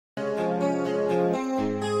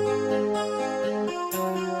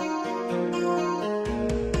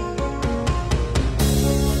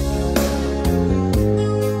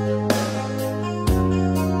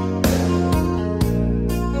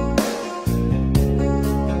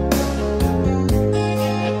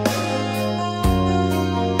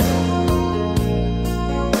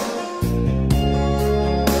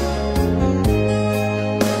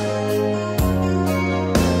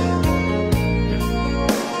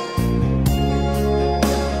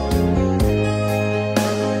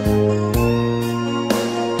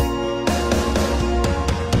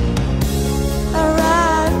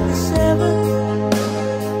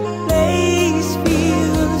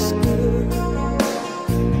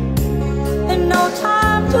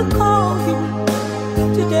to call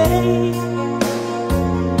you today.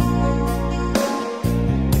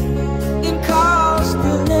 It cost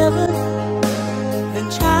 11 the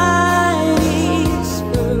Chinese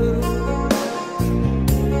food.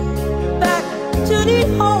 Back to the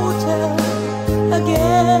hotel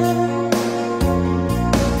again.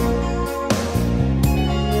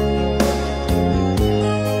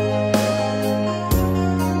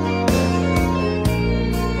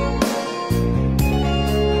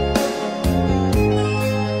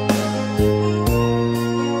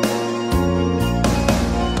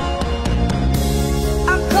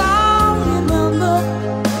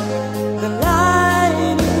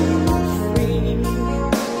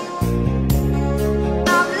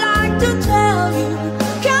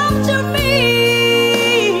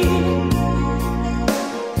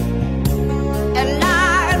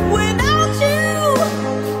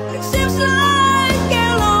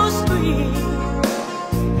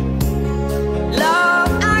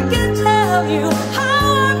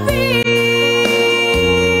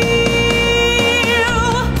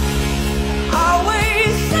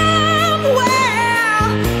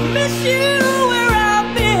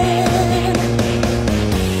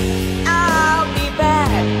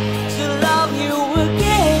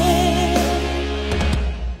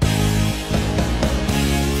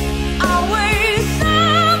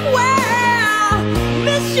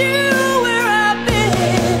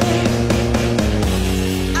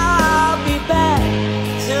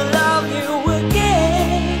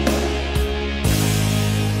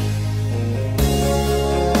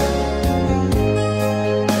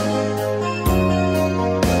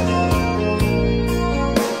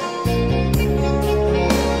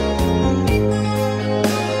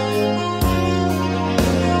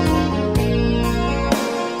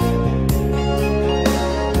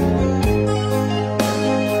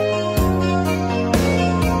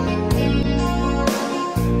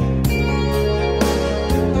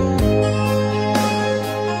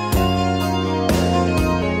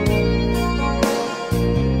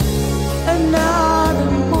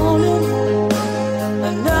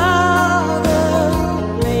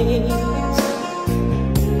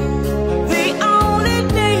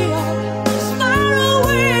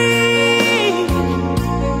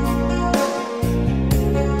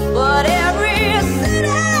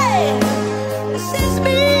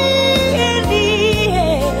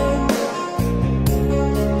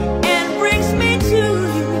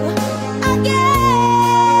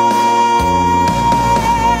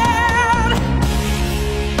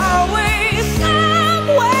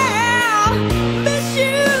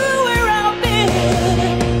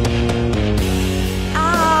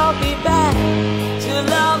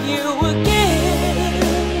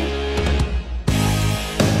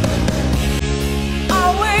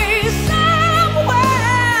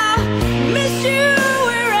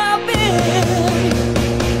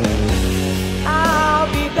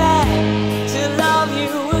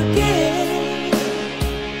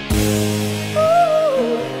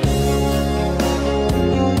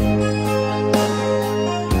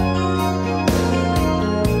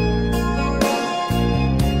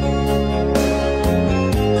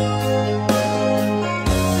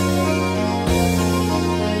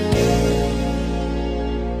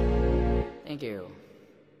 Thank you.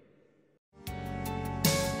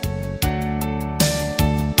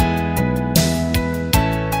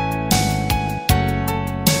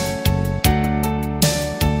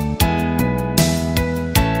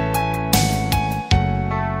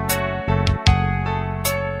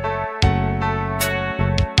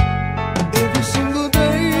 Every single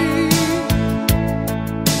day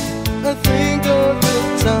I think of the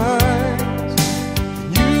times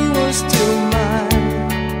you were still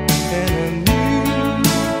mine, and I knew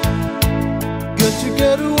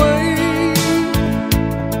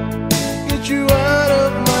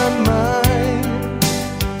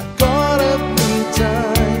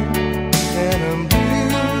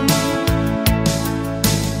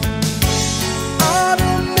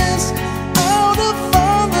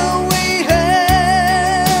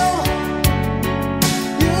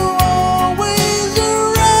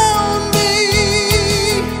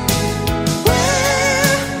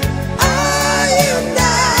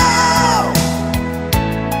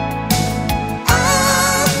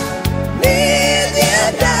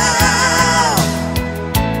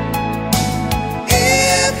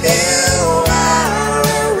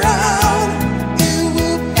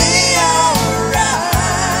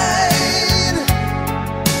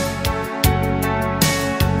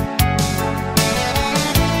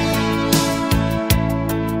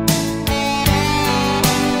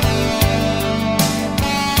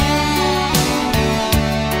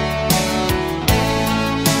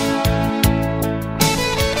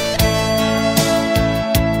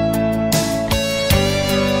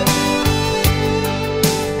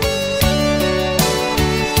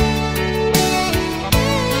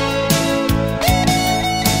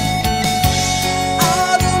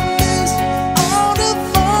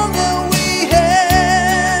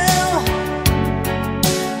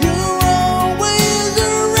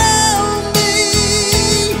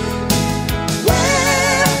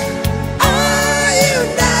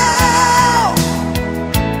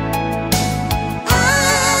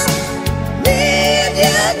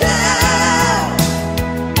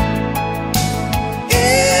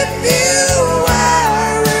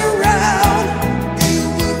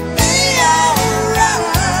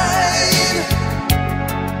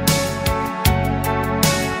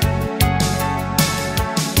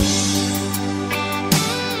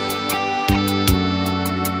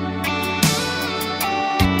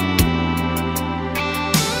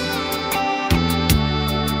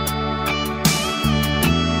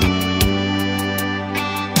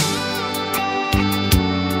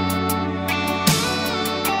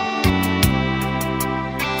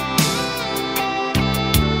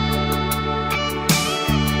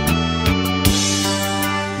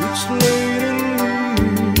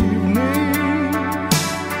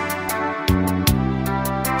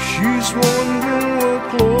She's wondering what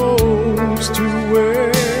clothes to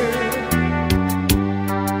wear.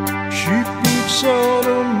 She puts on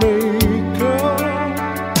her makeup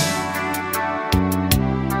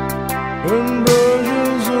and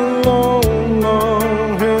brushes her long, long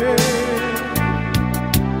hair.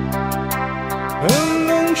 And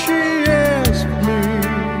then she asks me,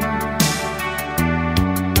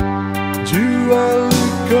 do I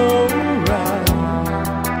look alright?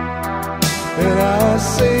 And I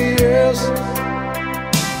say yes,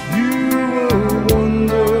 you were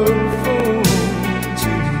wonderful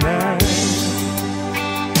tonight.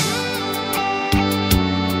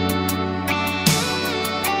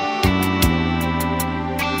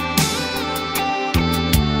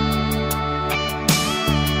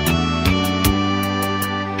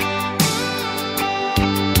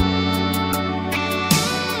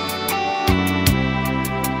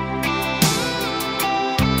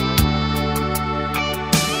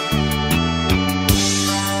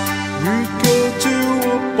 We go to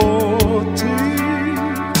a party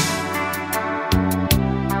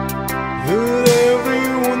that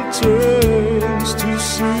everyone turns to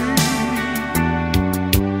see.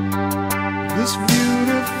 This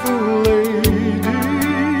beautiful lady,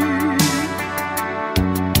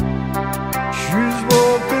 she's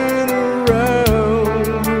walking around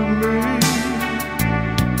with me.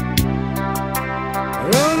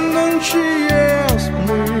 And then she asked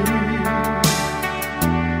me,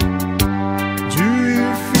 do you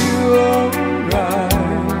feel alright?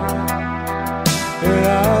 And I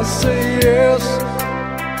say yes,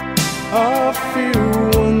 I feel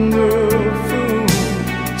wonderful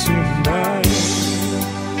tonight.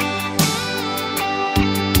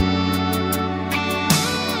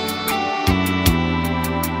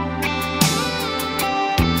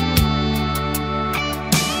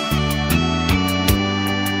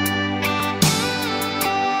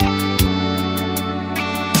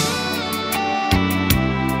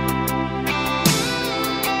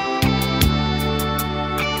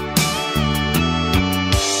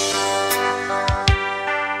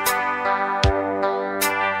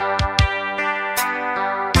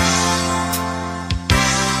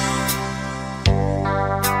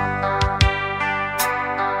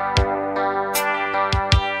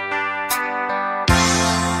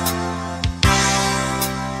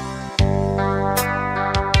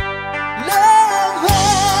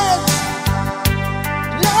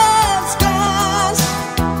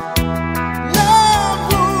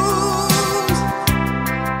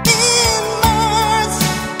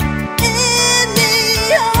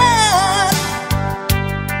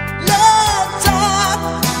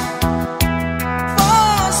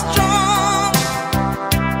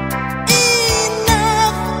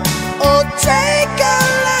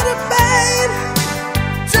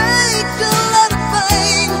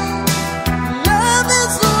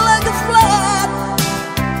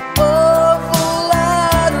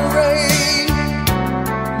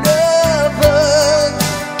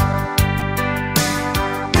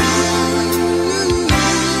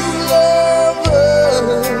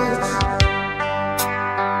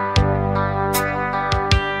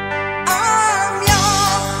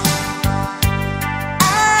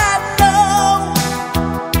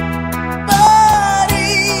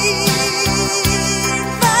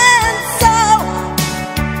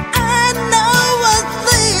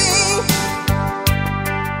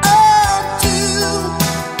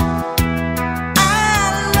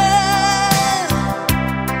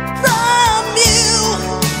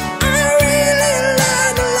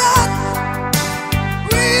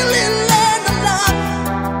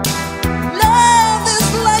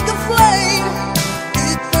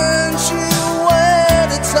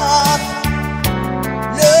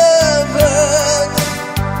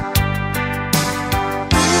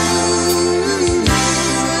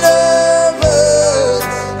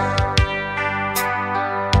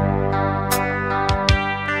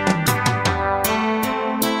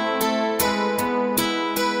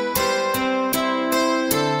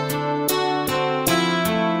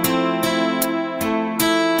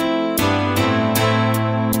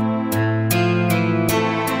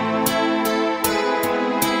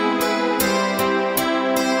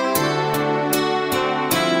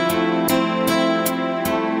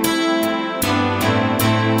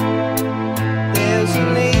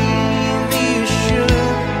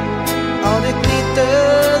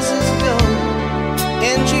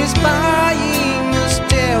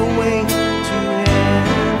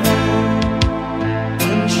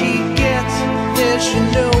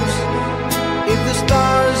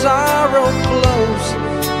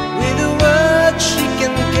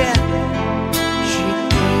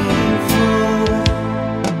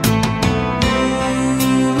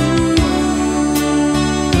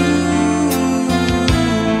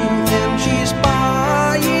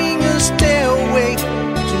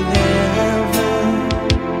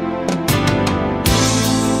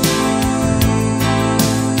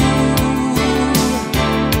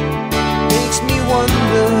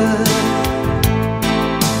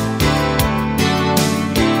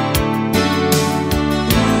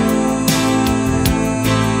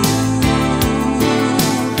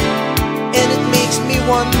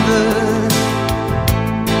 wondered.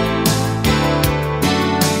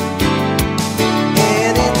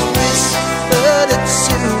 And it whispered it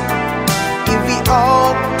soon, if we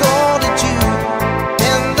all go to Jude,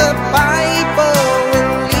 and the Bible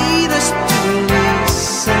will lead us to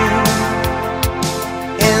listen.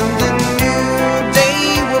 And the new day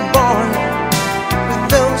were born with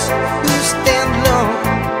those who stand alone,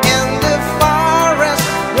 and the forest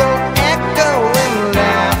will echo in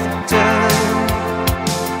laughter.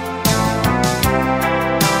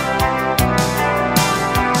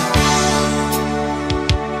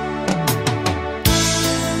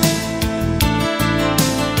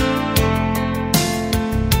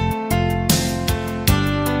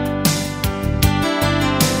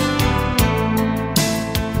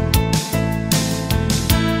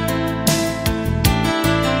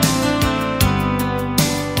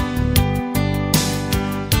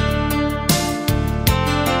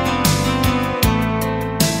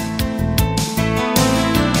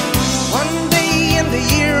 One day in the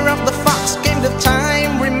year of the fox came the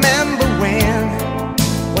time, remember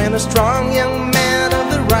when a strong young man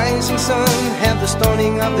of the rising sun had the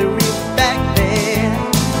stoning of the reef back there.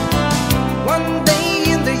 One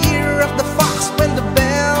day in the year of the fox, when the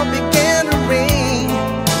bell began to ring,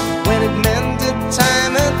 when it meant the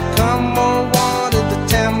time had come, all wanted the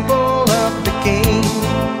temple of the king.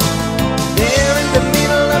 There in the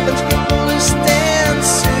middle of unscrupulous stand,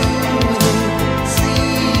 soothing,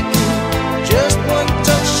 seeking, just one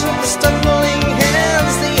touch of the stumbling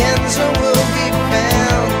hands, the answer will be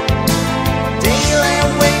found. Daylight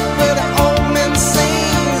wait where the old man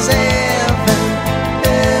sings, heaven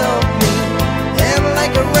help me. And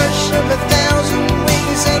like a rush of 1,000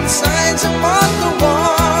 wings and signs upon the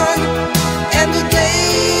one, and the day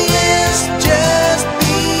is just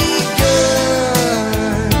begun.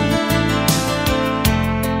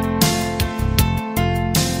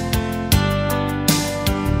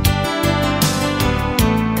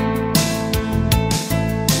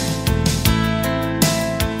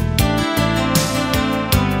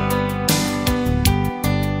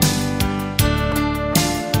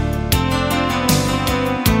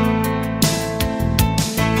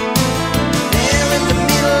 There in the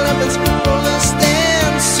middle of unscrupulous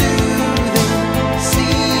stand, soothing,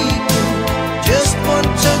 seeking, just one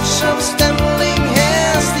touch of stumbling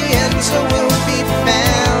hands, the answer will be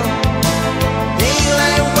found.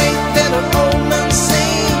 Daylight wait that an old man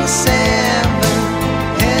sings, heaven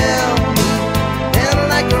help me. Then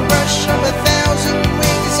like a rush of 1,000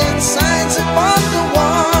 wings and signs upon the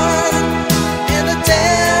one, and the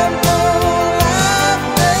temple of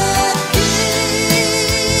the king.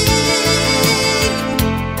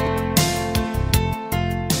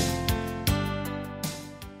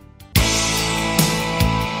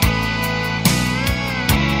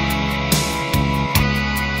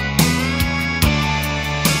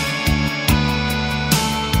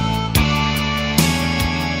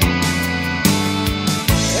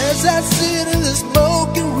 As I sit in the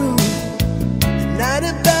smoking room, the night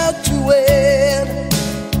about to end,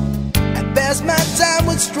 I pass my time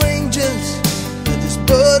with strangers, but this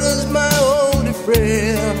burden's my only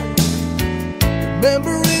friend.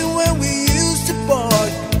 Remembering when we used to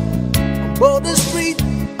park on Boulder Street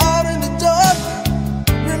out in the dark.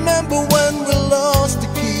 Remember when we lost the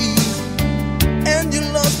keys, and you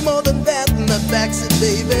lost more than that in the backseat,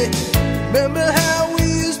 baby. Remember how we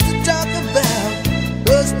used to talk about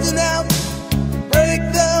busting out, break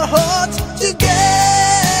their hearts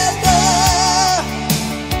together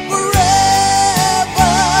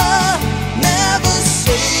forever. Never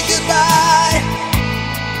say goodbye,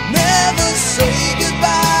 never say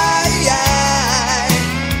goodbye.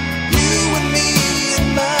 You and me and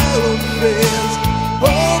my old friends,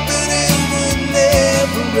 hoping it would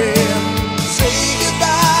never end. Say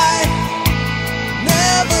goodbye,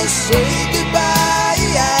 never say goodbye.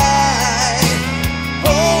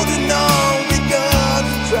 Holding on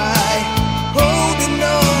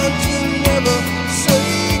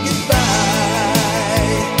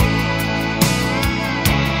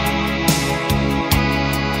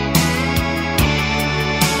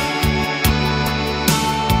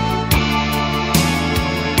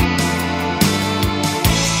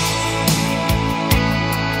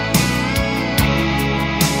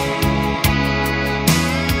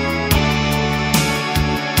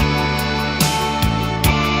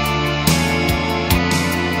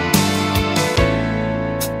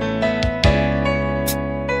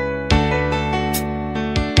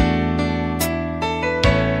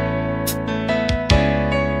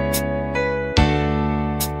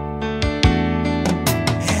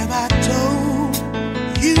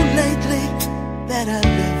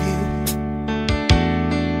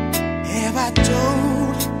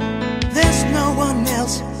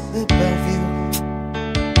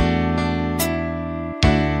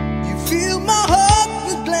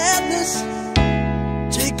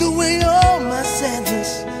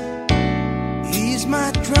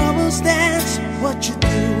what you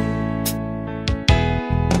do.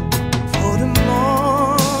 For the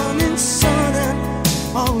morning sun and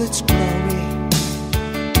all its glory,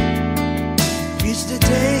 reach the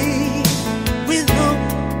day with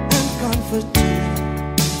hope and comfort too.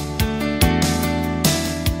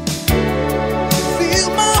 Fill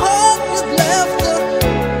my heart with laughter,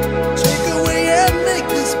 take away and make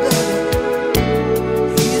this better.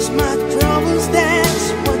 Ease my troubles,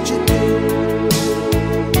 that's what you do.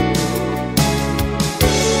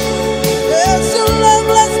 There's a love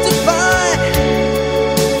left to find,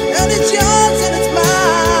 and it's yours and it's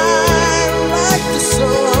mine, like the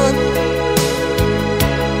sun.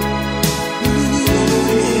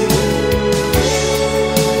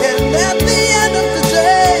 And at the end of the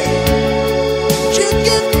day, you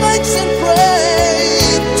give thanks and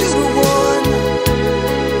praise to the one,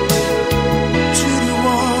 to the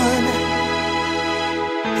one.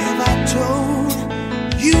 Have I told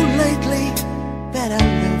you lately that I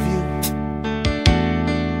love you?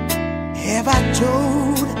 Have I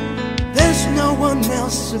told there's no one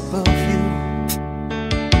else above you?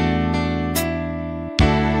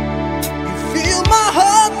 You fill my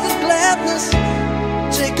heart with gladness,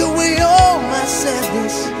 take away all my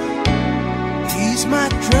sadness, ease my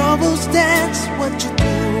troubles, that's what you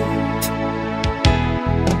do.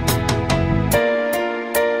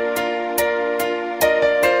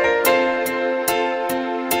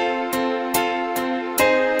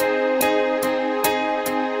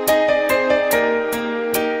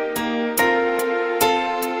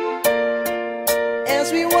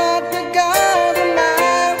 As we walk the garden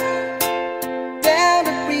mile down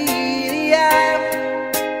the pretty aisle,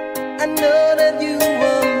 I know that you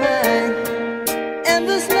are mine, and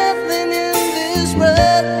there's nothing in this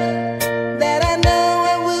world that I know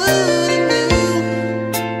I wouldn't do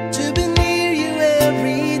to be near you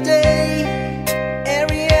every day,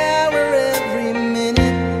 every hour, every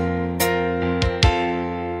minute.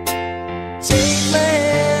 Take my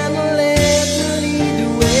hand and let me lead the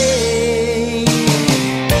way.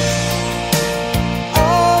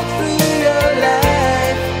 All through your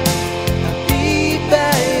life, I'll be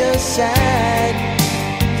by your side.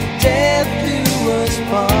 Death do us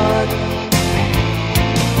part.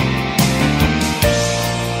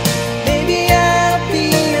 Maybe I'll be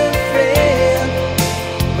your friend,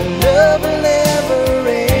 but love will never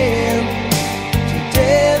end.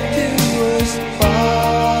 Death do us part.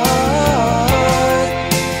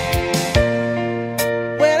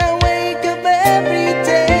 When I wake up every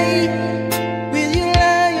day with you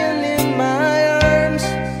lying in my arms,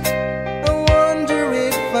 I wonder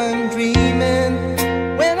if I'm dreaming.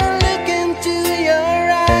 When I look into your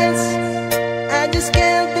eyes, I just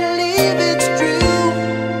can't believe it's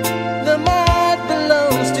true, that my heart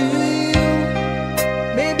belongs to you.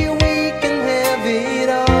 Maybe we can have it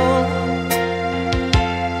all.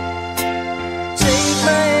 Take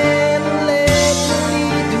my hand and let me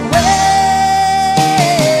lead the way.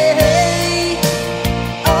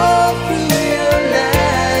 All through your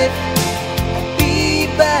life, I'll be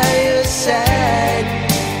by your side.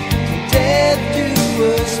 Death do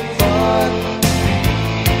us part.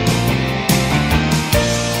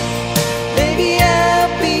 Maybe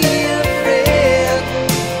I'll be your friend,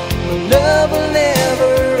 but love will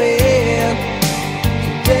never end.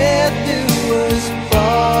 Death do us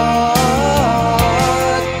part.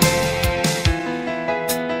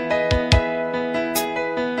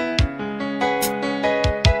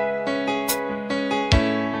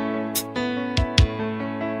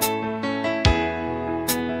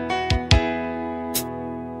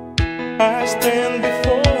 I stand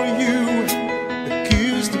before you,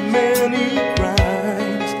 accused of many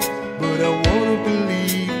crimes, but I wanna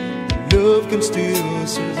believe that love can still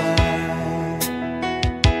survive.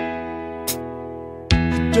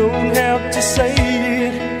 You don't have to say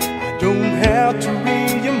it, I don't have to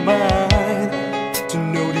read your mind to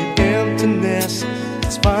know the emptiness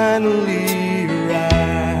that's finally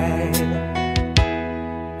arrived.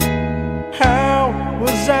 How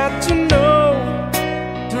was I to know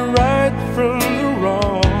the right from the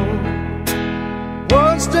wrong?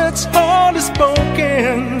 Words that's hardly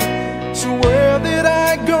spoken, so where did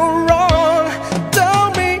I go wrong? Tell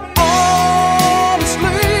me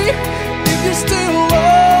honestly, if you still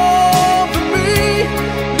love me,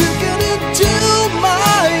 looking into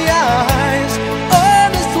my eyes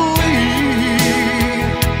honestly.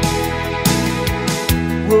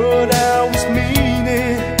 What I was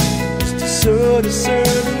meaning was to sort a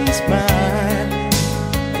certain smile.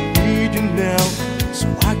 I need you now so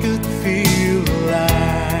I could feel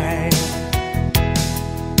alive.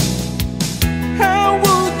 How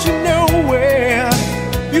would you know when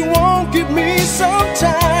you won't give me some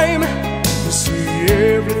time to see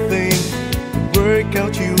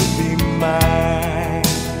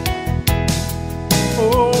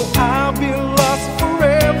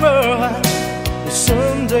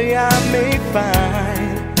may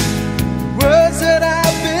find words that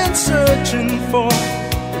I've been searching for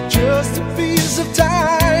just a piece of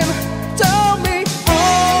time. Tell me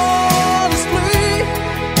honestly,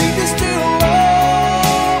 if you still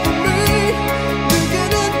love me,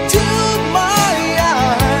 looking into my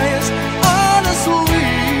eyes, honestly.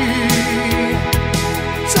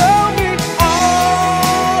 Tell me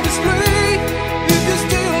honestly, if you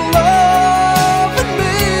still love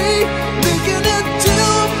me, looking into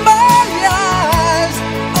my eyes,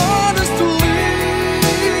 honestly.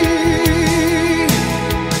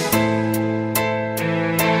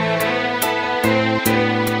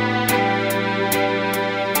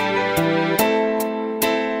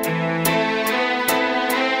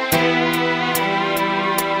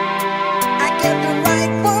 I get the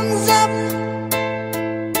right ones up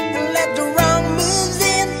and let the wrong moves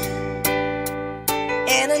in,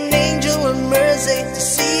 and an angel of mercy to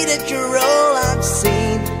see that you're all I've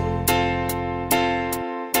seen.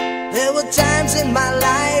 There were times in my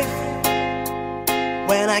life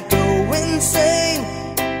when I go insane,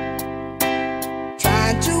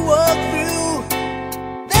 trying to walk through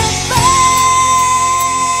that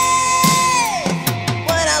pain.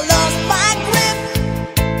 When I lost my grip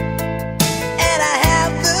and I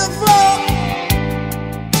have the floor,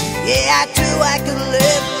 yeah, I knew I could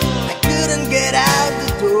live, I couldn't get out the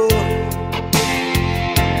door.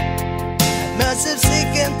 I must have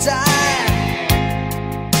sick and tired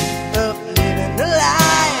of living the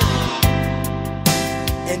life,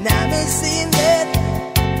 and now I'm seeing that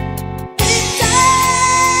it's time.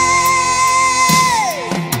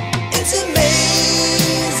 It's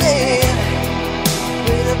amazing,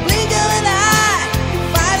 with a blink of an eye, you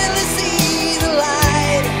finally see the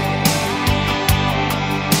light.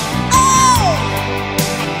 Oh,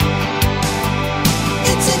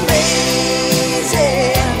 it's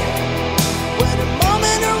amazing when the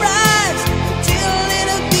moment arrives until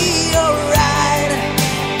it'll be alright.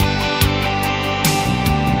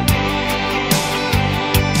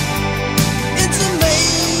 It's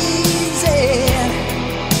amazing,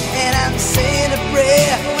 and I'm saying a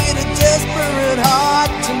prayer with a desperate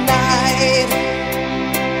heart tonight.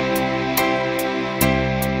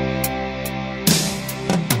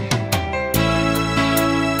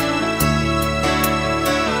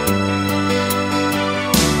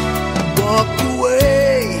 Walk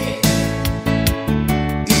away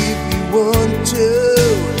if you want to.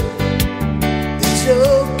 It's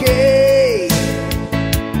okay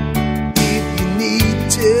if you need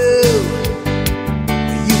to.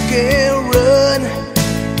 You can run,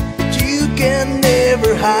 but you can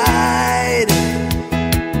never hide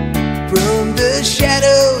from the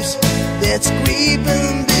shadows that's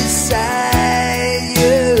creeping beside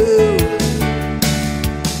you.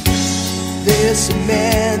 There's some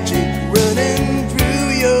magic running through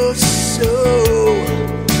your soul,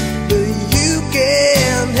 but you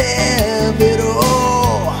can't have it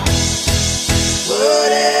all.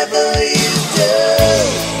 Whatever you do,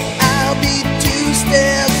 I'll be 2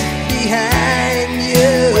 steps behind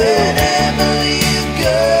you. Wherever you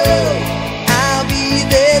go, I'll be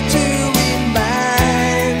there to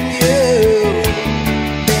remind you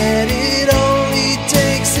that it only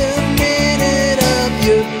takes a minute of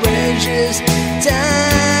your precious time.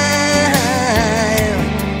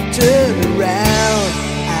 Turn around,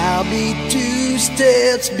 I'll be 2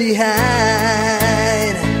 steps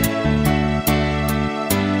behind.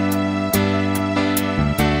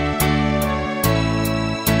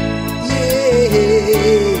 Yeah.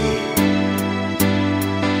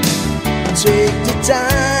 Take the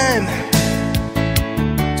time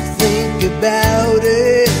to think about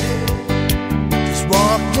it. Just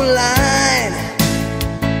walk the line,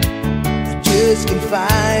 you just can't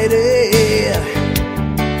fight it.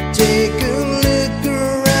 Take a look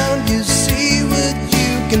around, you see what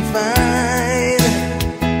you can find.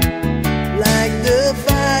 Like the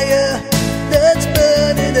fire that's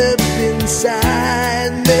burning up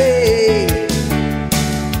inside me,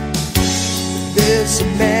 there's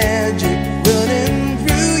some magic running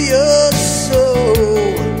through your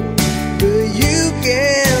soul, but you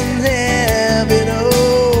can't have it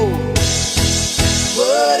all.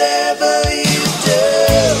 Whatever you do,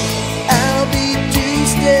 I'll be 2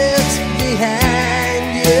 steps behind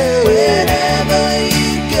you. Wherever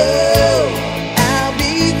you go, I'll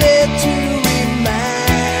be there to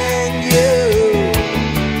remind you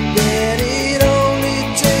that it only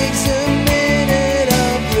takes a minute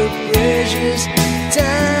of your precious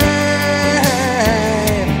time.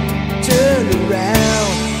 Turn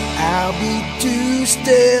around, I'll be 2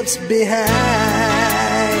 steps behind.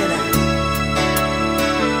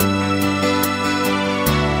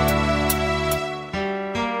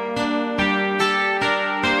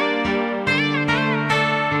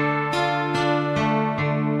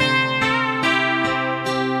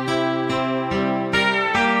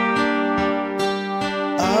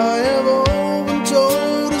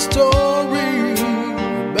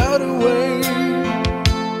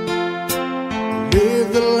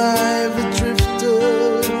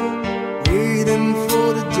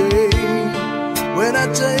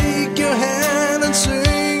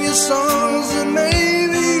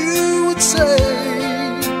 say,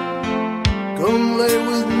 come lay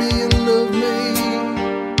with me and love me,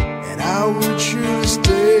 and I would surely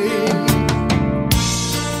stay.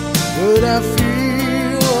 But I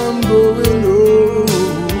feel I'm growing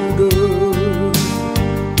older,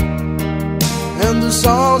 and the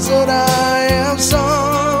songs that I have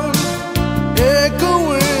sung echo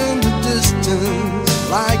in the distance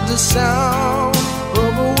like the sound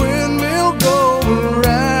of a windmill going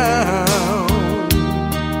round.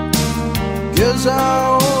 Guess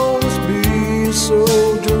I'll always be a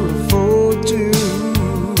soldier of fortune.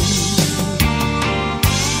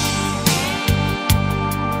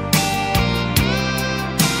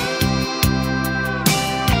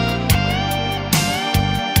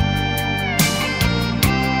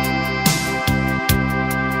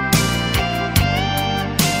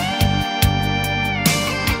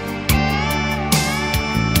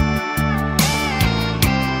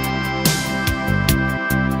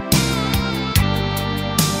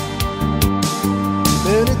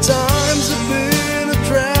 Many times I've been a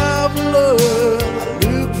traveler, I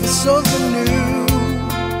look for something new.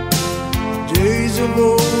 The days of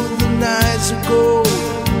old, the nights are cold,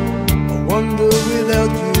 I wonder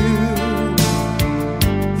without you.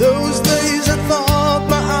 Those days I thought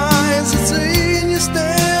my eyes had seen you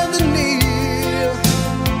standing near.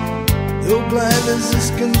 Though blindness is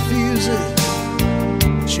confusing,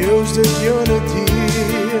 it shows that you're not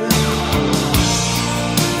here.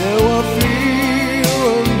 Now I feel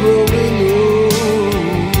I'm growing older,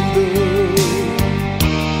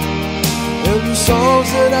 and the songs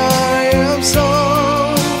that I have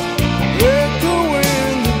sung echo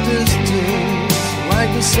in the distance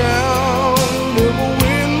like the sound of a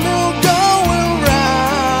windmill going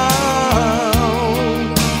round.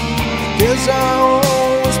 Guess I'll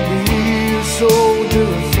always be a soldier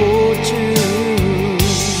of fortune.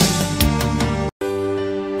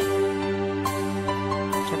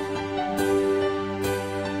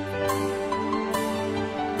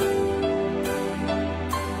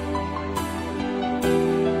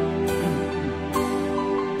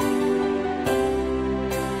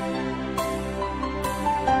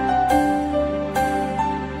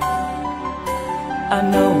 I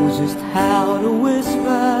know just how to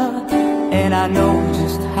whisper, and I know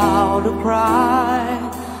just how to cry.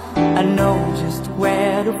 I know just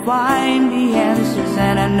where to find the answers,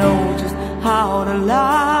 and I know just how to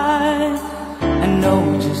lie. I know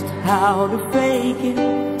just how to fake it,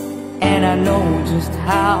 and I know just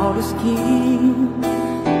how to scheme.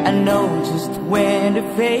 I know just when to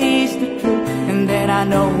face the truth, and then I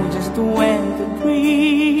know just when to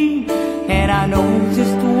dream. And I know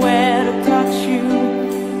just where to touch you,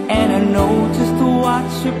 and I know just what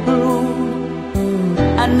you prove.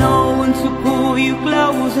 I know when to pull you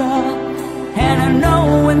closer, and I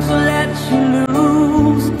know when to let you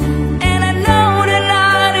loose. And I know the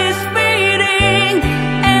night is fading,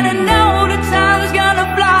 and I know the time's gonna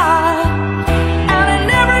fly. And I'm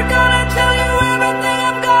never gonna tell you everything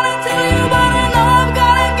I'm gonna tell you, but I know I'm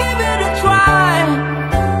gonna give it a try.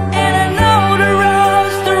 And I know the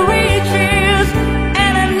roads to reaches,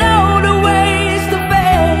 and I know the ways to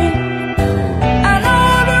fade. I know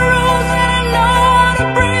the rules, and I know how to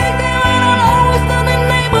break them, and I know it's not the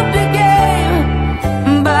name of the game.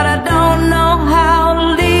 But I don't know how to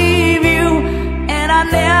leave you, and I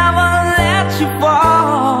never let you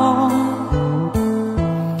fall.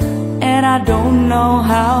 And I don't know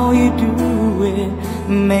how you do it,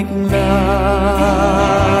 making love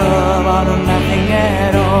out of nothing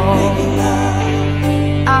at all.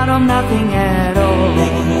 Out of nothing at all.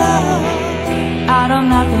 Out of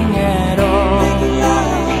nothing at all.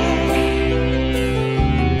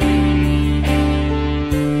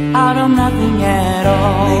 Out of nothing at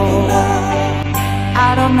all.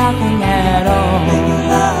 Out of nothing at all.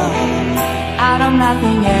 Out of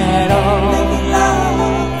nothing at all.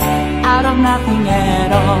 Out of nothing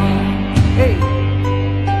at all. Hey.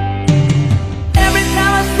 Every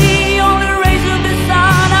time I see all the rays of the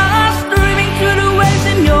sun are streaming through the waves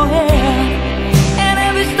in your hair, and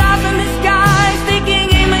every star's in the sky sticking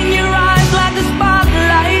in your eyes like a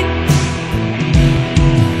spotlight.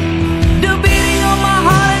 The beating of my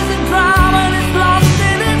heart is a drum, and it's lost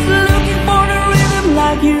and it's looking for the rhythm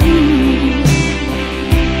like you.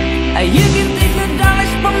 You can take the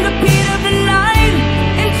darkness from the pit of the night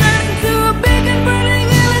and turn into a big and burning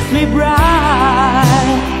endlessly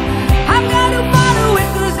bright. I've got to follow it,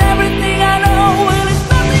 'cause everything I know, well, it's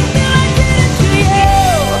nothing till I get it to you.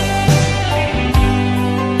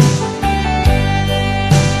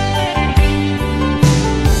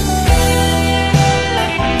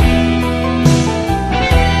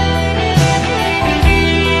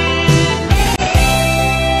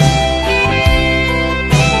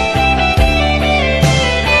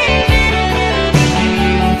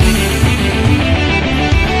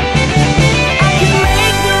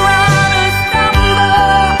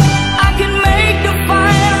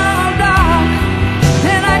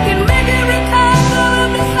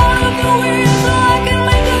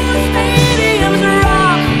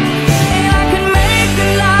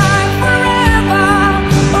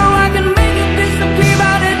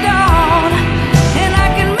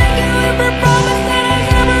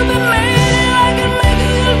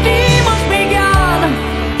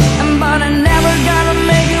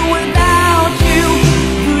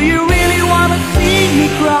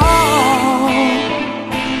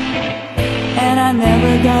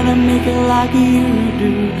 never gonna make it like you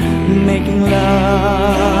do, making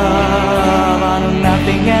love out of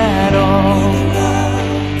nothing at all,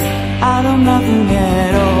 out of nothing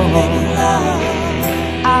at all,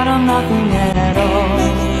 out of nothing at all.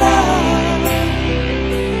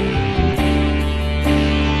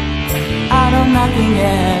 Out of nothing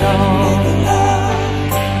at all,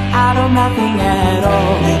 out of nothing at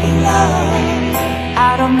all,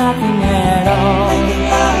 out of nothing at all,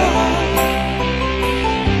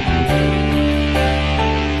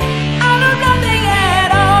 out of nothing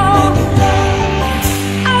at all,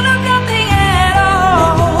 out of nothing at all, out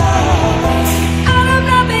of nothing at all, out of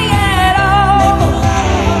nothing at all.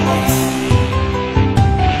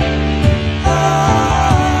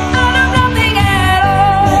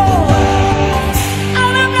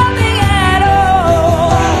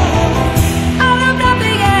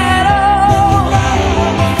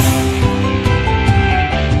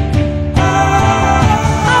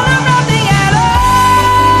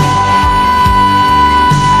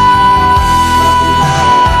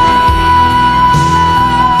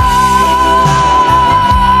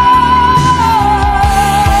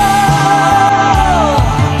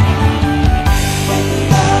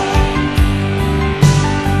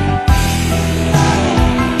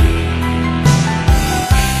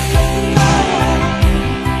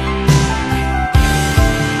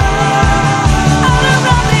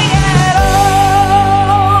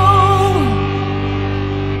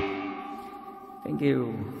 Thank you.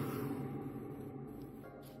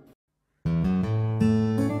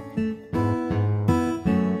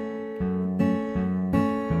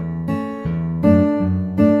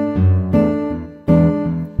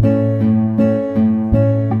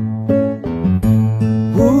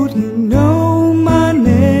 Would you know my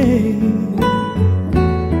name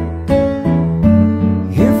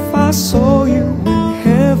if I saw you in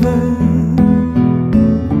heaven?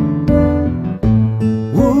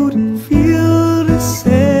 Would it feel the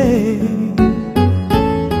same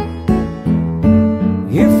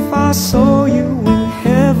if I saw you in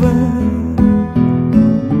heaven?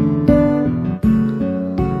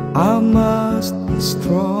 I must be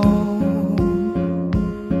strong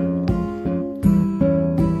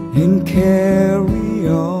and carry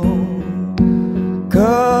on,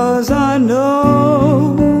 'cause I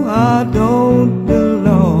know I don't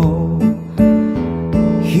belong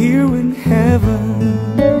here in heaven.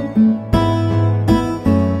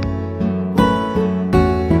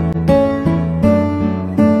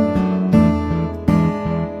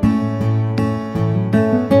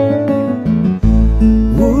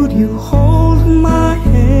 Would you hold my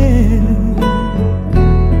hand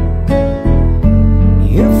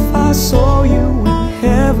if I saw you in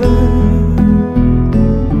heaven?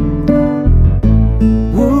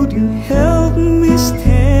 Would you help me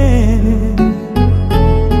stand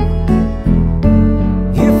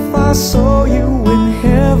if I saw you in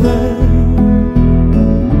heaven?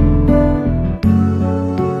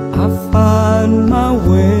 I find my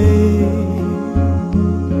way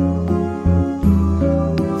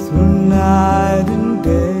through night and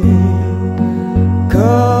day,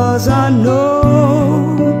 'cause I know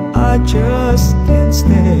I just can't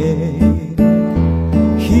stay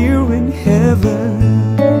here in heaven.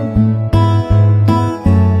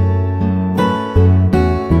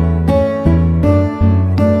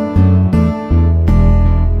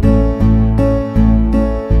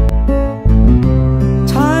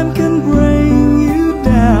 Time can bring you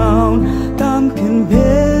down, time can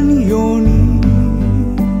bend your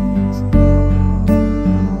knees.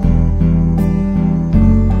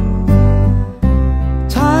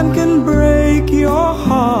 Time can break your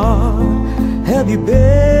heart, have you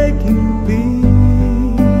begging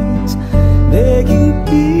peace, begging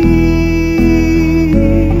peace.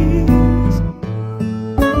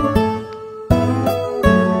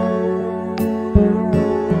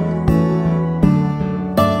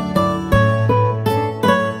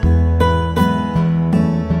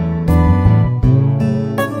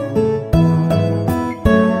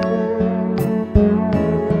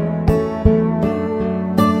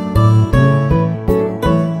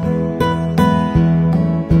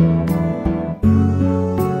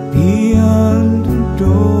 Beyond the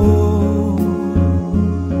door,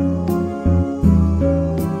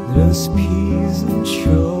 there's peace and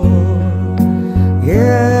shore.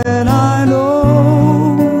 Yeah, and I know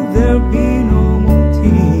there'll be no more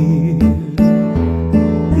tears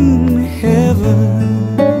in heaven.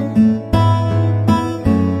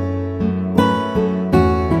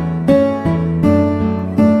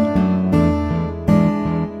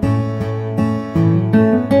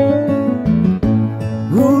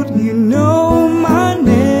 Would you know my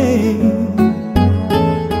name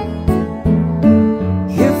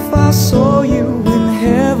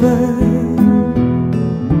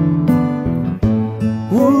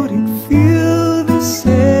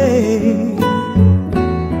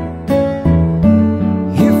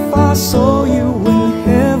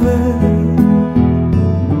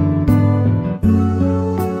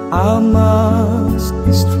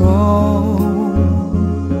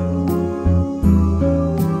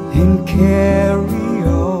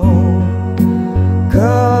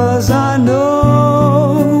 'Cause I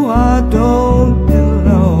know I don't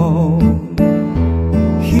belong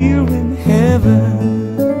here in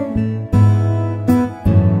heaven.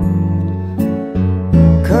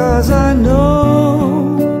 'Cause I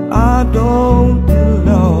know I don't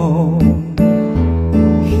belong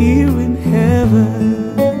here in heaven.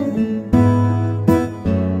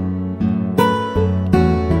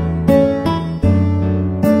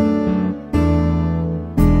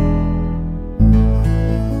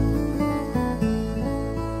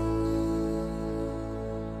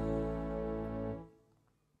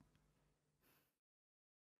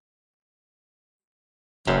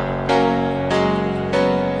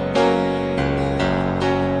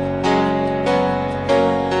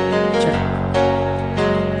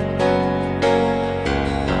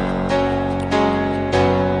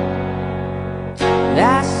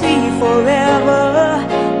 I see forever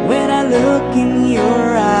when I look in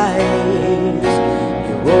your eyes.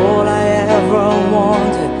 You're all I ever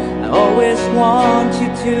wanted. I always want you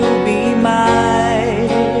to be mine.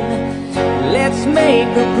 Let's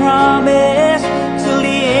make a promise till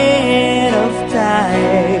the end of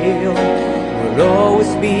time. We'll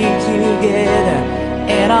always be together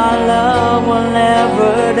and our love will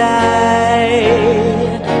never die.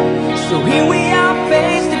 So here we are,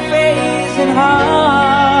 face to face and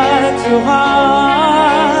heart to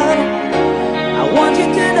heart. I want you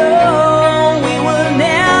to know we will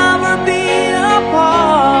never be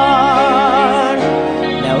apart.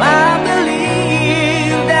 Now I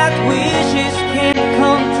believe that wishes can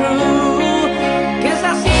come true, 'cause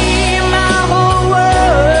I see my whole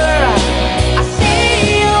world, I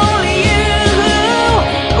see only you.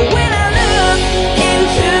 When I look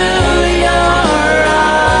into your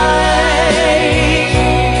eyes,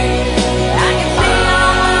 I can see how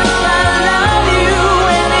much I love you,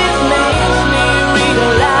 and it makes me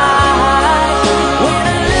realize. When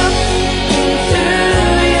I look into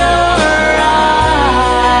your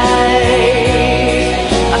eyes,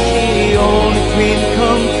 I see the only dream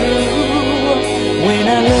come true. When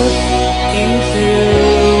I look into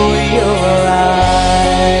your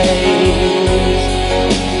eyes.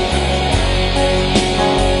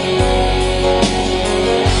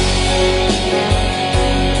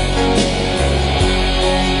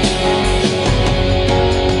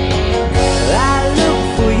 I look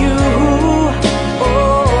for you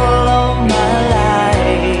all of my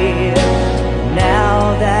life.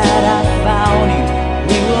 Now that I found you,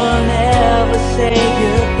 we will never say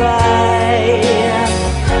goodbye.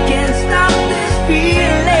 Can't stop this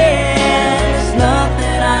feeling, there's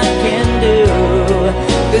nothing I can do,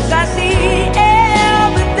 'cause I see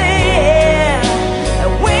everything.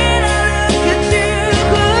 And when I look at you,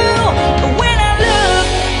 when I look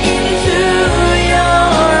into your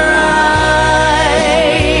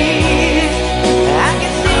eyes, I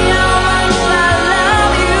can see how much I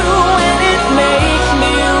love you, and it makes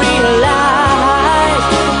me realize.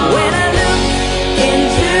 When I look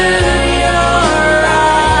into your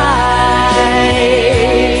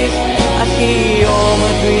eyes, I see all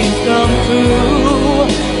my dreams come true.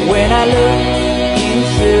 When I look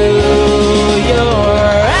into your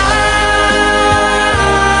eyes.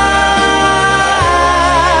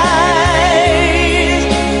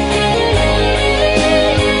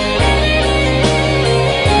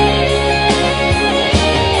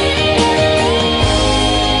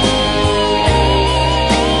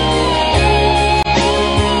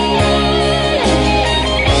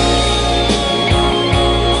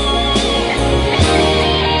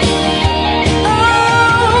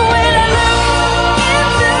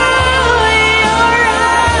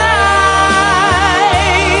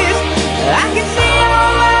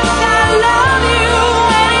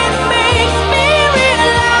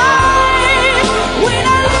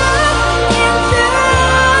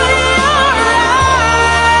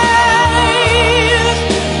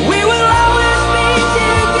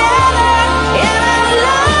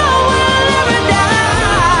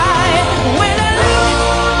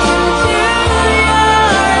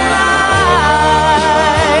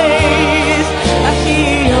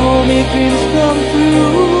 Dreams come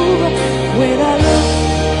true when I look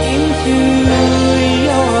into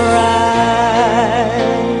your eyes.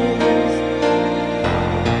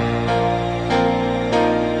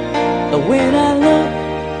 When I look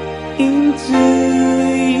into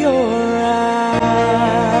your eyes.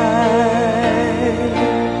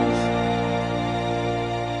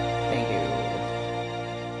 Thank you.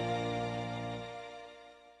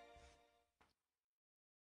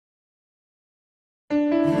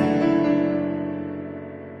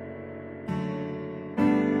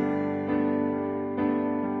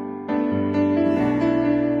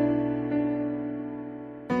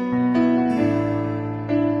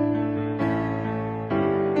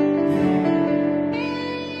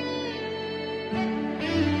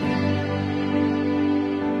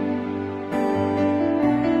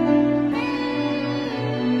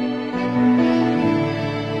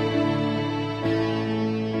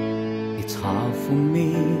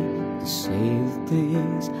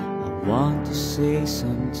 want to say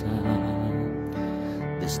sometime.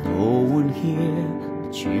 There's no one here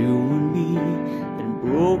but you and me, and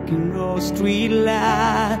broken old street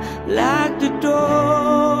light like the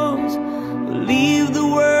doors leave the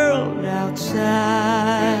world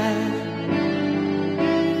outside.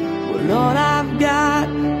 Well, all I've got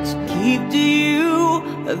to keep to you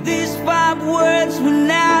are these 5 words when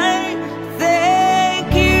I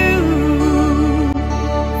thank you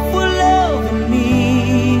for loving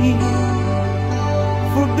me,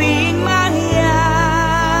 for being my eyes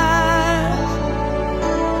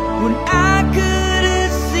when I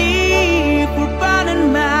couldn't see, for burning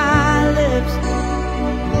my lips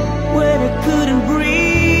when I couldn't breathe.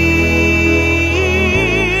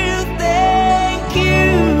 Thank you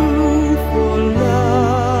for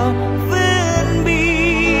loving me.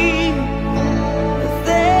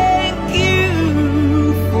 Thank you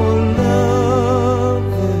for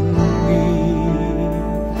loving me.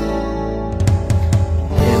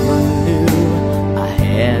 Never knew I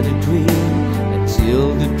had a dream until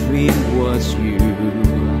the dream was you.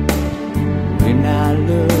 When I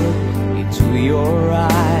look into your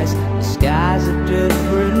eyes, the skies are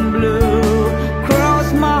different blue. Cross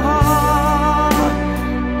my heart,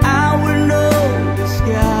 I will know the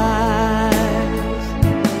skies.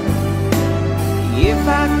 If I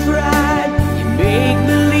tried, you make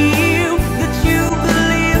believe that you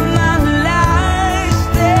believe my lies.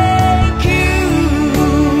 Thank you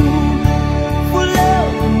for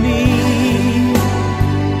loving me,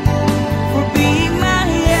 for being my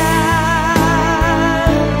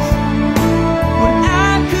eyes when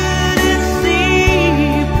I couldn't see,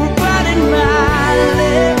 for burning my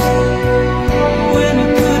lips when I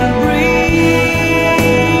couldn't breathe.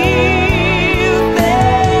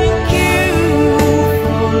 Thank you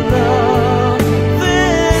for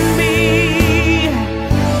loving me.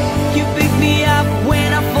 You pick me up when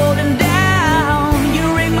I'm falling down. You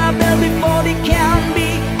ring my bell before they count me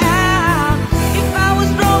out. If I was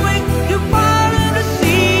drowning, you parted the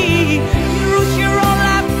sea. You risked your own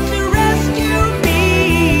life to rescue me.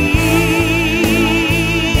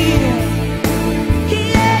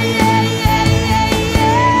 Yeah, yeah, yeah,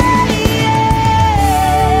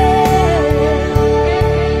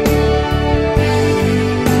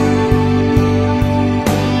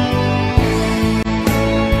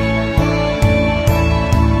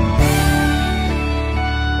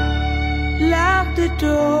 lock the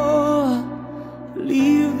door,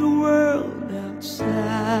 leave the world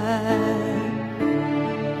outside.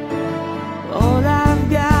 All I've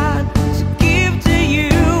got to give to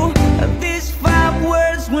you are these 5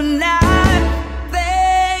 words when I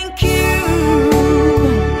thank you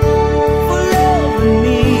for loving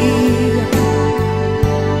me,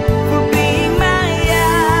 for being my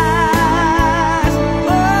eyes.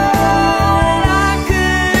 All I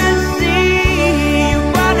couldn't see, you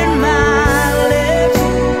burning my lips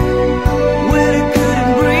when I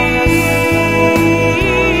couldn't breathe.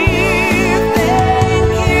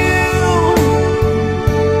 Thank you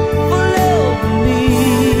for loving me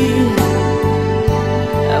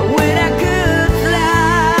when I could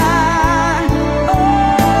fly.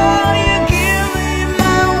 Oh, you give me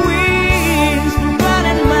my wings, for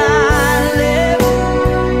burning my lips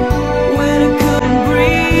when I couldn't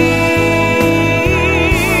breathe.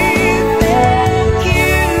 Thank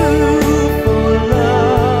you for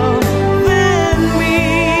loving me.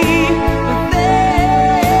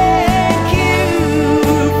 Thank you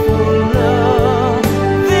for loving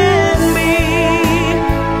me.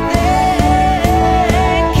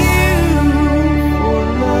 Thank you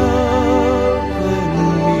for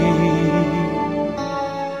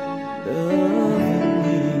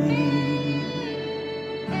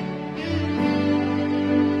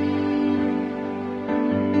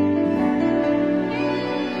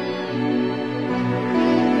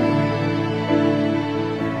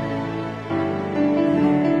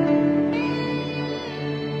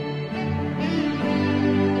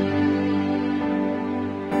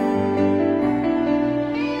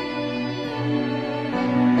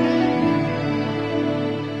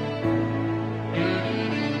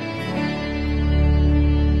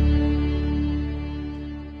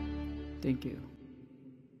Thank you.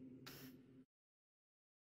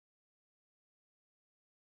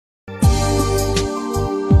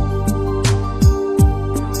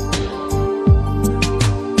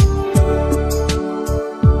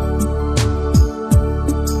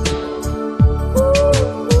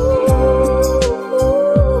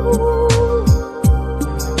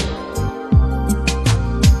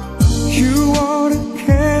 You are the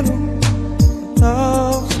candle,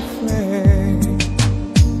 love's a flame.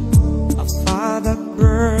 I find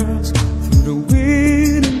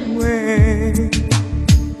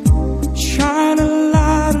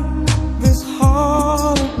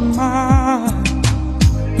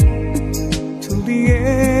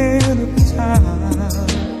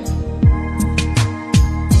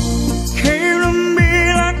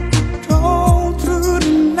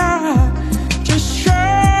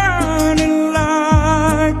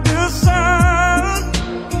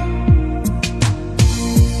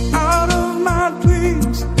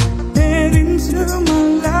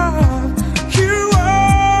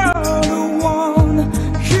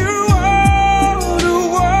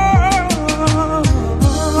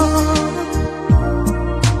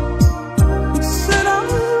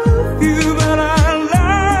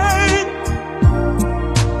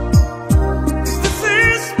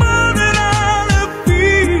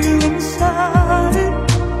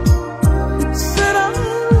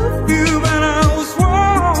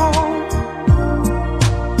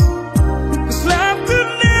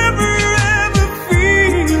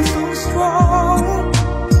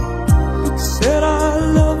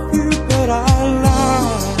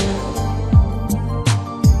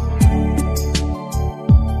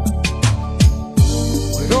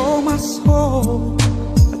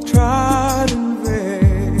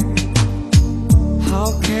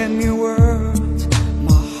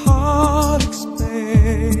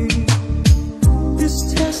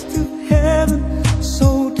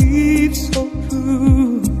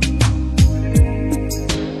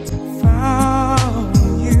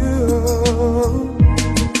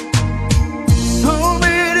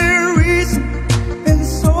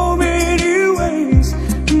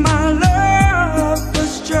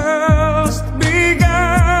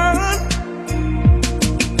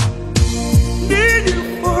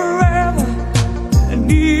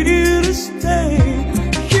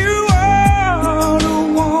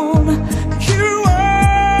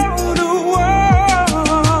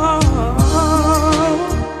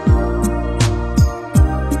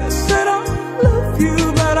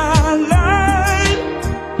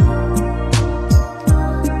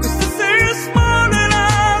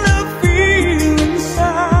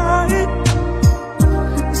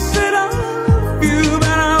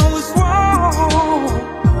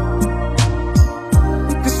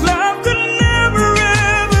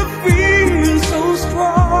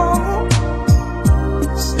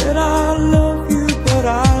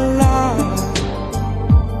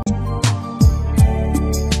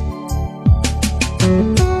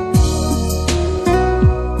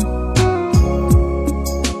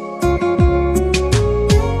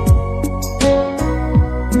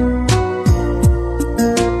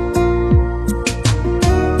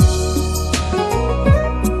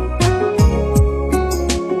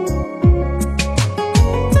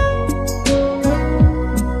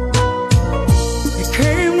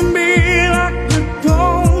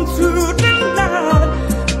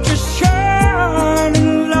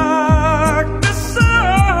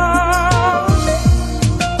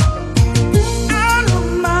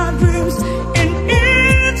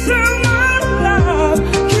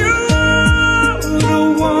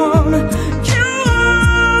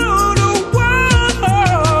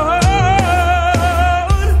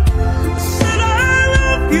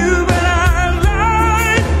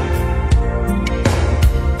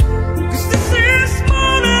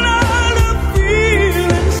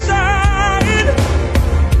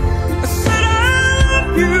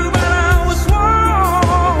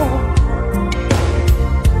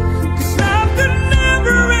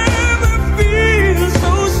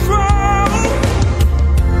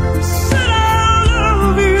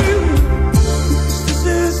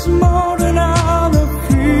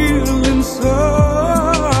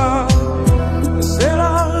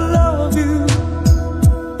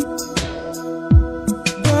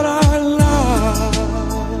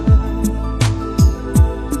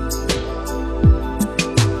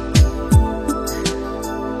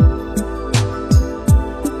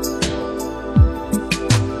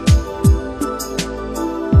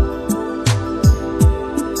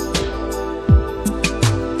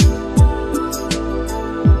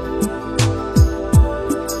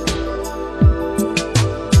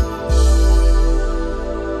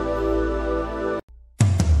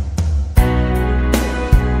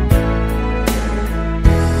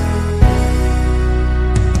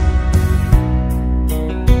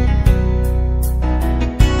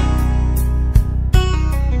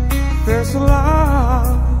There's a love,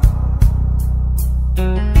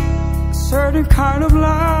 a certain kind of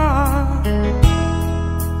love,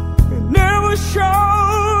 it never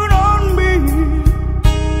showed on me.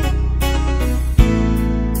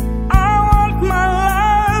 I want my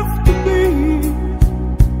life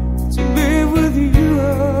to live with you,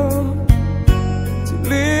 to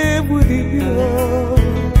live with you.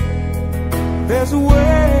 There's a way.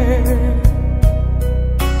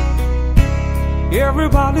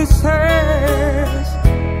 Everybody says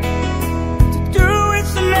to do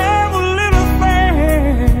it's never little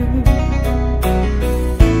thing,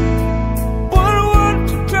 but what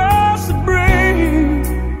does it bring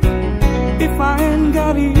if I ain't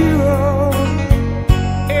got you,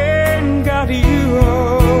 ain't got you?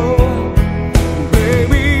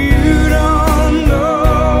 Baby, you don't know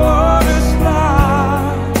what it's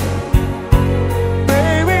like.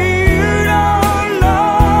 Baby, you don't know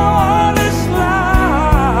what it's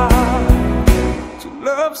like to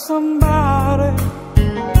love somebody,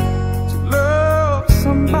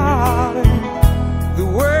 the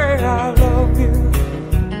way I love you.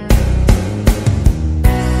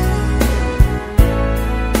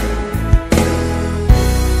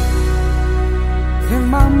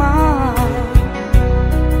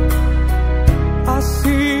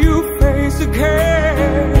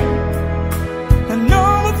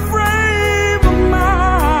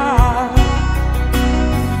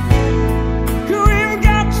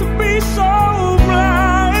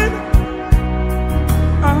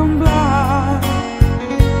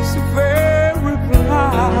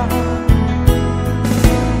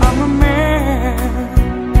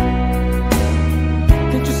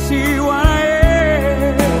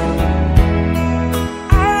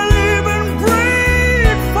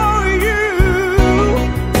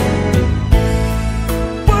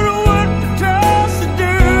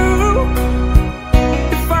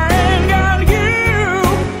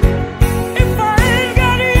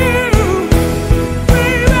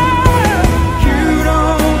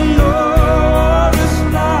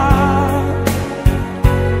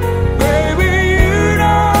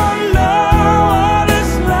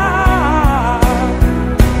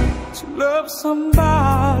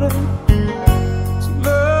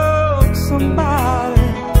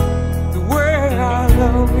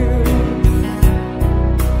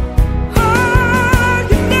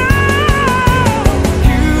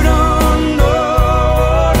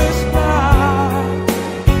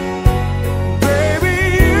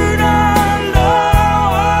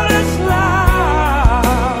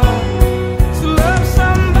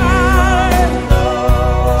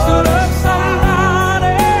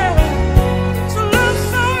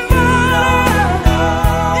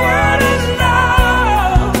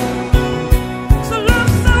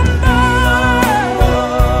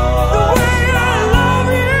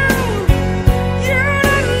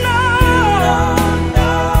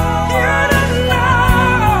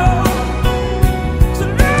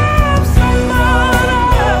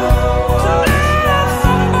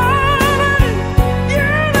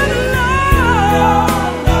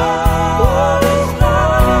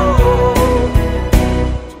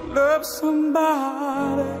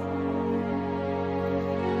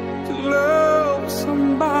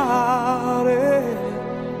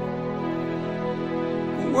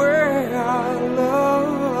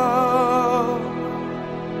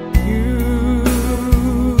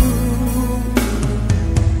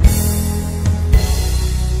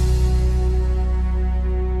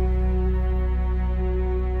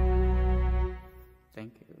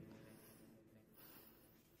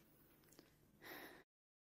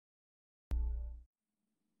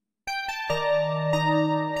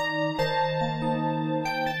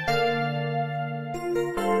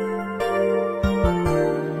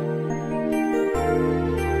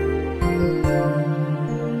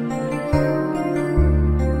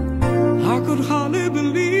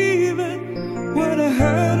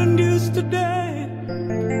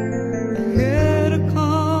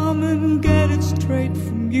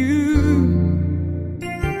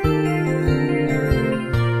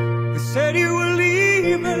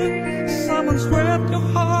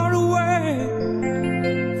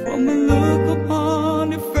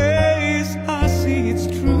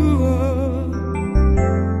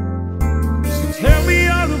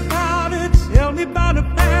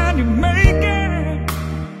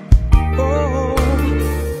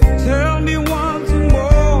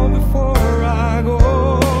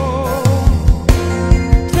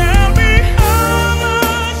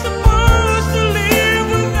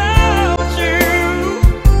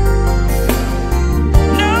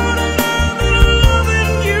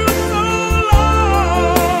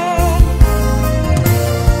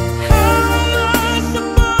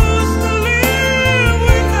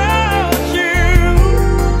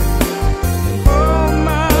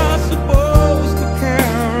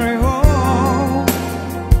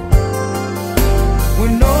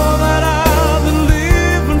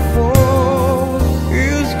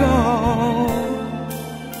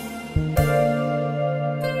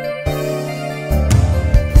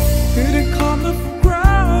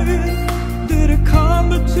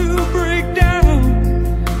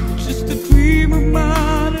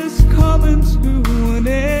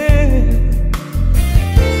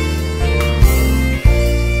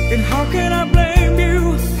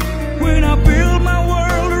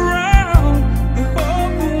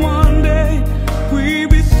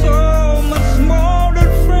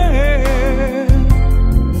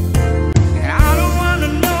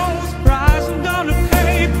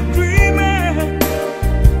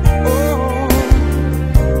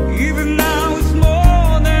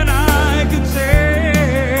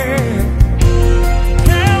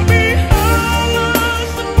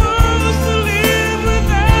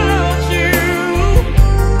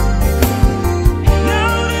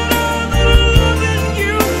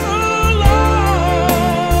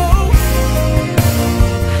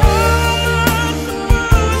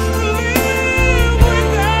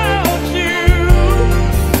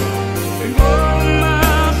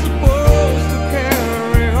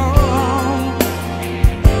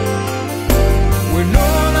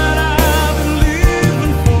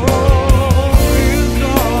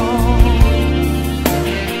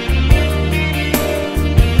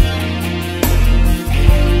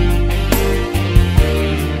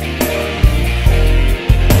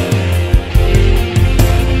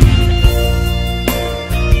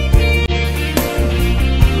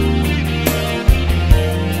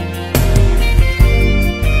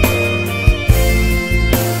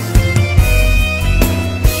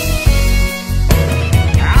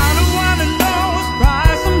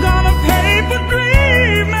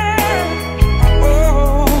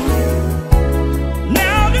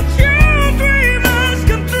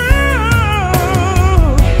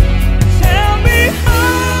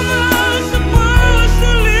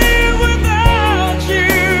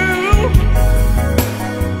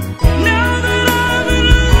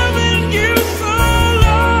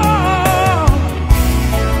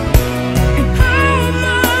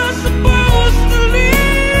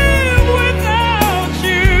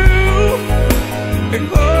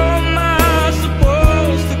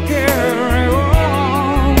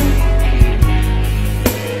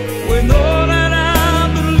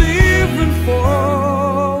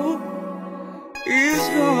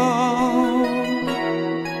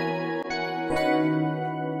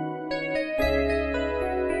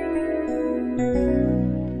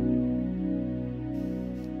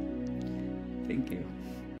 Thank you.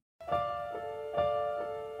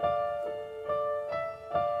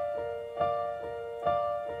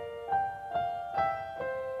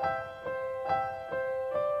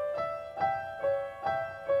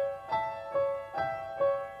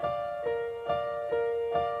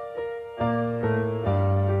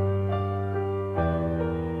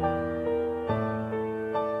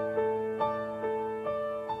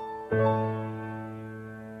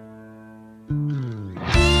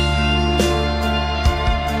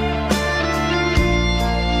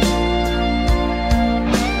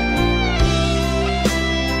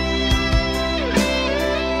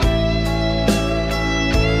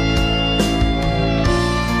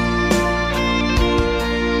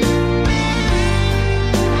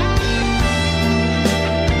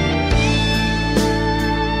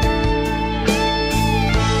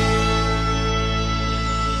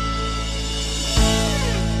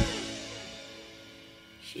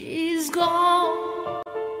 She's gone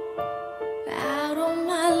out of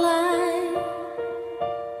my life.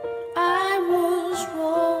 I was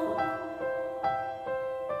wrong.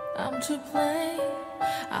 I'm to blame.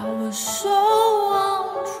 I was so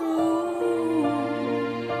untrue.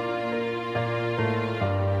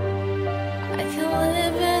 I can't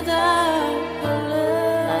live without her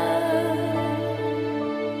love.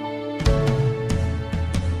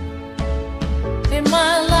 In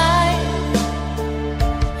my life,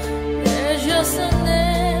 just an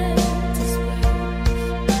empty space.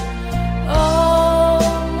 All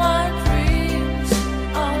my dreams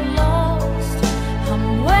are lost. I'm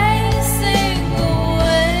wasting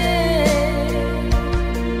away.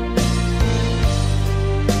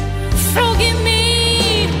 Forgive me,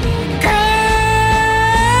 girl.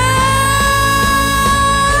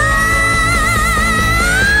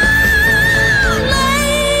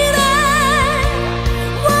 Lady,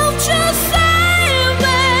 won't you save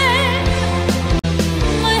me?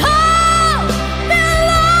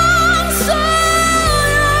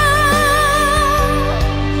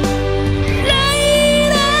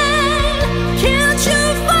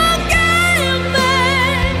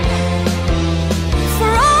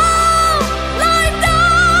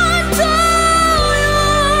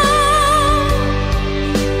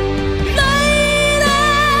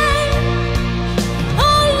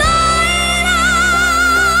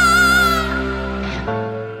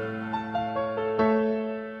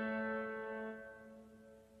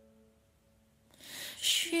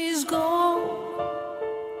 She's gone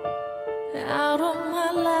out of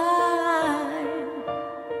my life.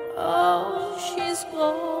 Oh, she's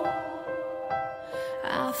gone.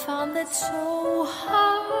 I found it so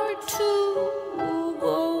hard to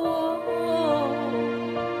go on.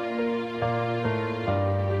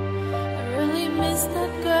 I really miss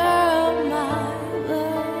that girl, my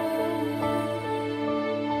love.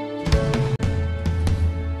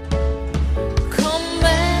 Come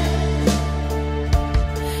back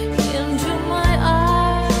into my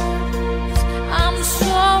eyes. I'm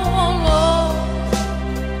so alone.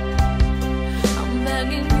 I'm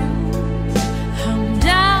begging you. I'm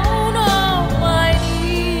down on my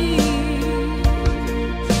knees.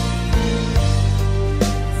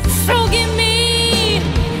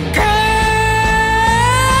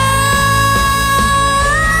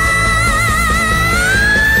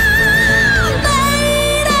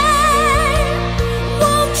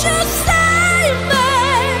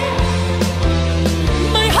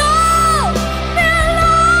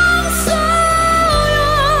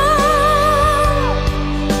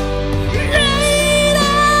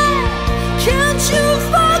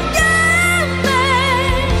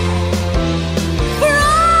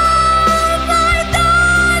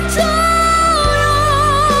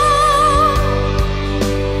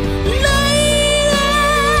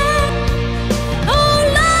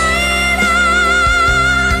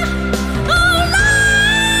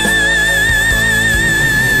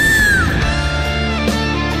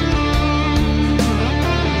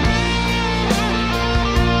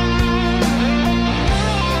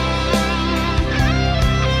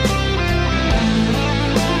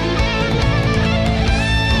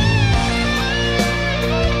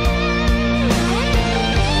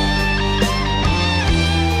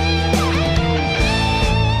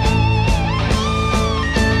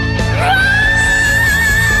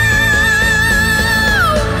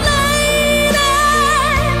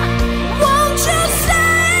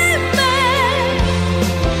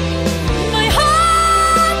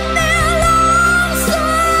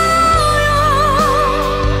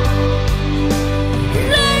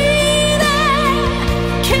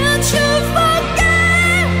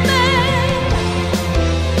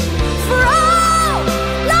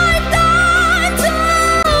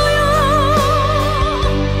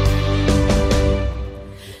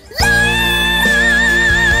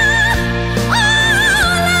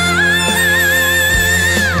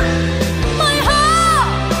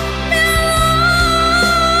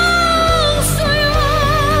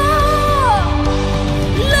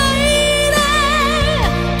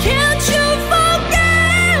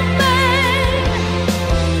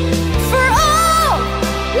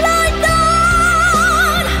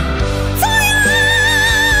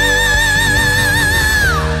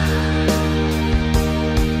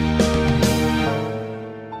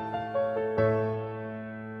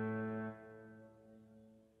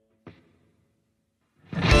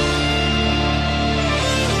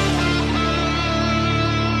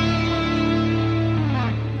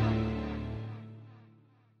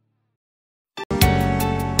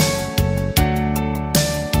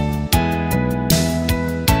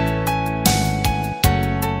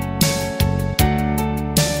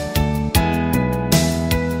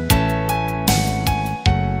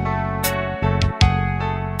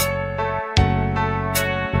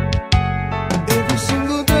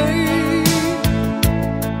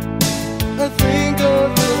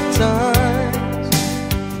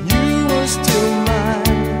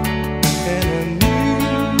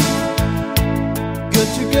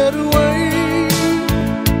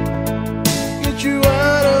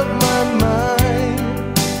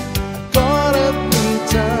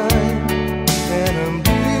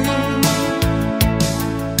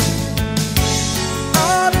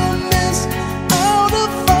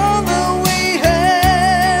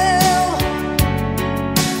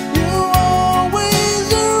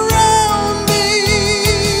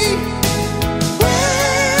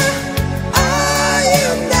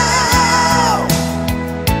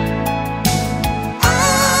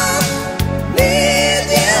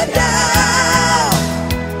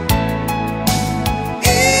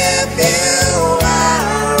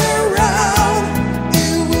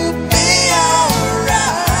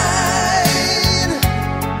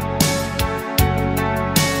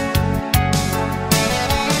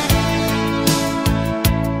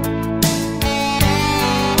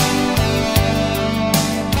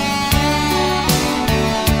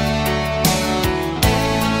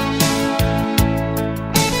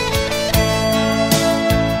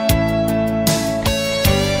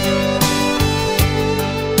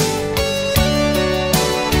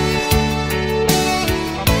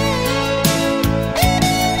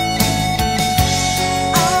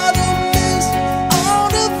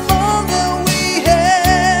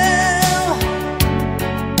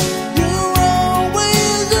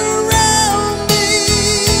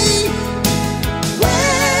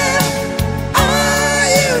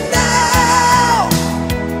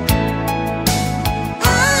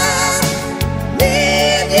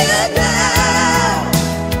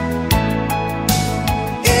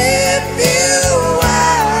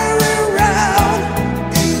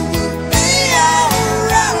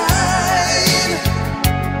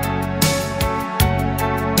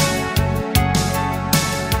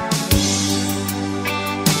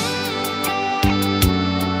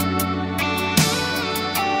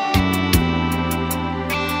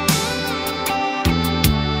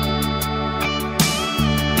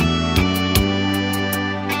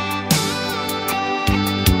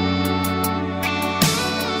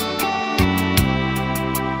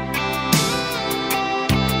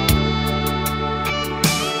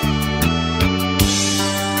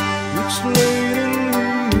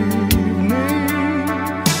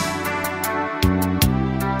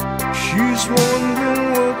 just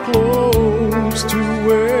wondering what clothes to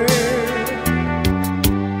wear.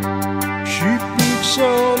 She puts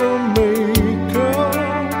on her makeup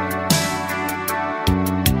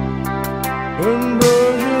and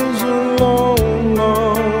brushes her long,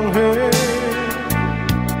 long hair,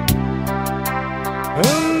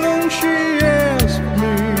 and then she asks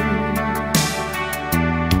me,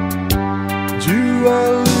 do I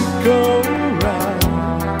look alright?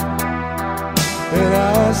 And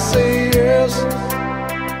I say yes,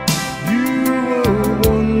 you were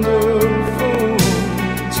wonderful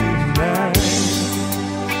tonight.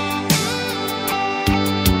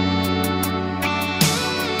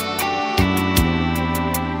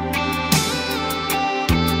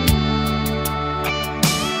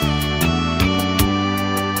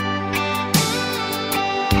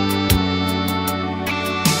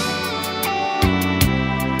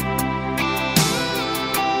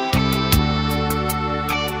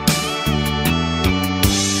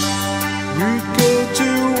 We go to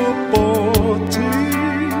a party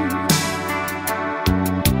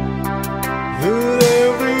that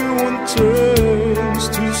everyone turns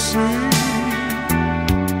to see.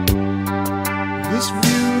 This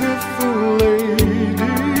beautiful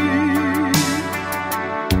lady,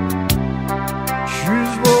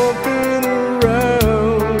 she's walking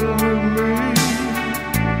around with me,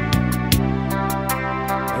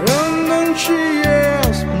 and then she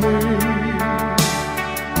asks me,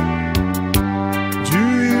 do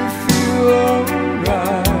you feel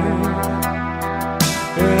alright?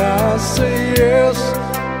 And I say yes,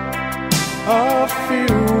 I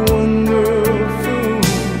feel wonderful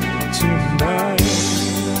tonight.